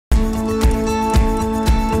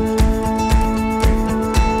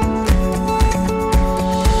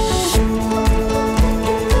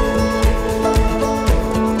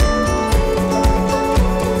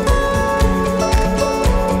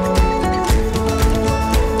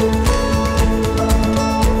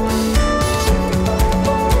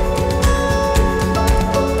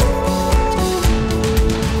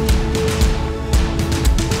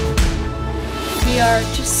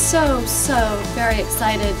also very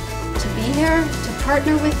excited to be here, to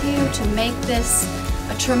partner with you, to make this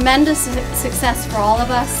a tremendous success for all of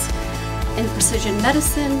us in precision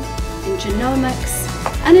medicine, in genomics,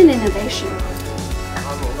 and in innovation.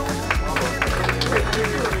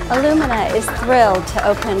 Illumina is thrilled to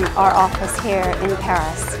open our office here in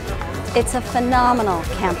Paris. It's a phenomenal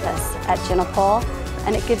campus at Genopole,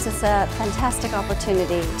 and it gives us a fantastic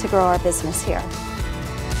opportunity to grow our business here.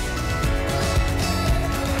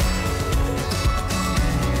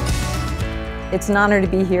 It's an honor to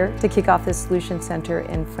be here to kick off this Solution Center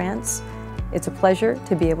in France. It's a pleasure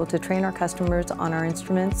to be able to train our customers on our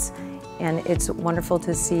instruments, and it's wonderful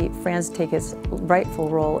to see France take its rightful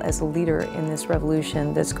role as a leader in this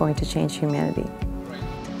revolution that's going to change humanity.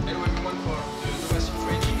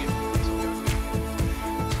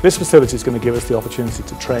 This facility is going to give us the opportunity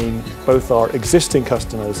to train both our existing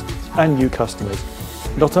customers and new customers,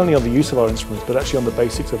 not only on the use of our instruments, but actually on the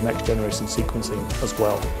basics of next generation sequencing as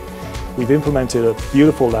well. We've implemented a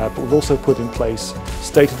beautiful lab, but we've also put in place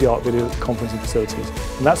state-of-the-art video conferencing facilities,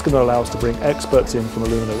 and that's going to allow us to bring experts in from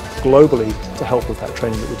Illumina globally to help with that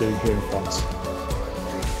training that we're doing here in France.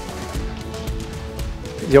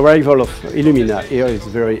 The arrival of Illumina here is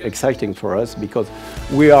very exciting for us because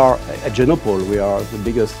we are at Genopole, we are the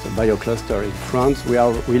biggest biocluster in France. We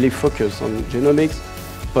are really focused on genomics,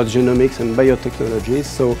 post-genomics and biotechnology.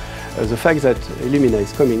 So the fact that Illumina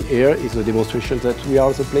is coming here is a demonstration that we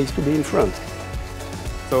are the place to be in France.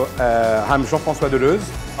 So I'm Jean-François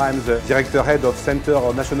Deleuze. I'm the Director Head of Center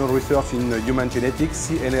of National Research in Human Genetics,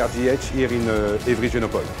 CNRGH, here in Évry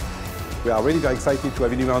Genopole. We are really very excited to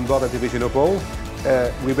have Illumina on board at Évry Genopole.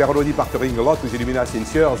 We were already partnering a lot with Illumina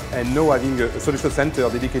since years, and now having a solution center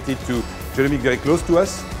dedicated to genomics very close to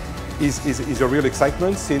us is a real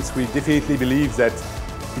excitement, since we definitely believe that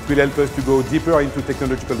it will help us to go deeper into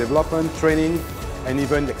technological development, training, and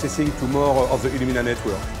even accessing to more of the Illumina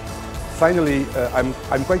network. Finally,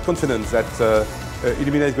 I'm quite confident that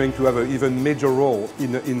Illumina is going to have an even major role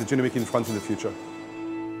in the genomics in France in the future.